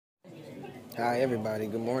Hi, everybody.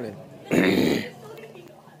 Good morning. You're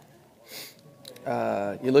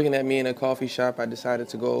looking at me in a coffee shop. I decided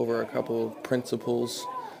to go over a couple of principles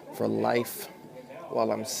for life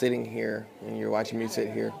while I'm sitting here and you're watching me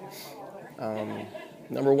sit here.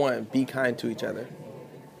 Number one, be kind to each other.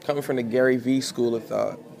 Coming from the Gary V school of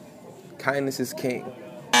thought, kindness is king.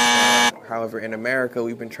 However, in America,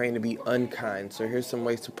 we've been trained to be unkind. So here's some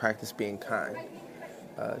ways to practice being kind.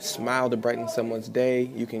 Smile to brighten someone's day.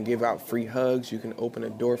 You can give out free hugs. You can open a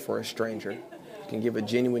door for a stranger. You can give a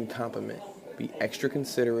genuine compliment. Be extra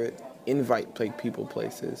considerate. Invite people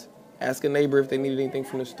places. Ask a neighbor if they need anything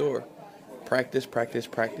from the store. Practice, practice,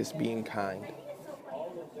 practice being kind.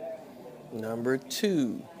 Number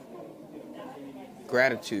two,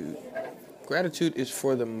 gratitude. Gratitude is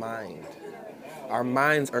for the mind. Our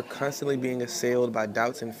minds are constantly being assailed by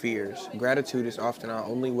doubts and fears. Gratitude is often our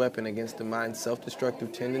only weapon against the mind's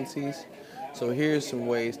self-destructive tendencies. So here's some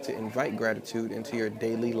ways to invite gratitude into your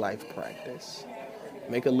daily life practice.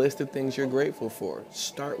 Make a list of things you're grateful for.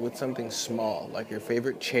 Start with something small, like your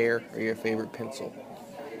favorite chair or your favorite pencil.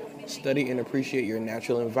 Study and appreciate your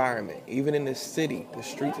natural environment. Even in the city, the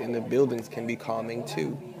streets and the buildings can be calming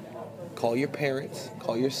too. Call your parents,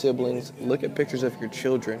 call your siblings, look at pictures of your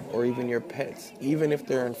children or even your pets, even if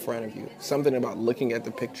they're in front of you. Something about looking at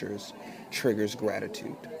the pictures triggers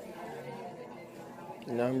gratitude.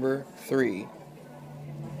 Number three,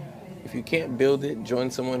 if you can't build it,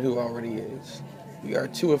 join someone who already is. We are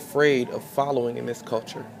too afraid of following in this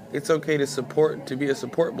culture. It's okay to be a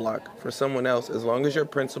support block for someone else as long as your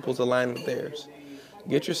principles align with theirs.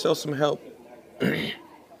 Get yourself some help.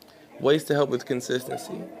 Ways to help with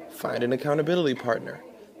consistency. Find an accountability partner.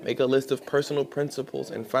 Make a list of personal principles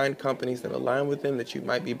and find companies that align with them that you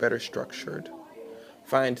might be better structured.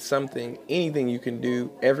 Find anything you can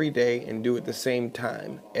do every day and do it the same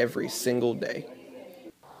time every single day.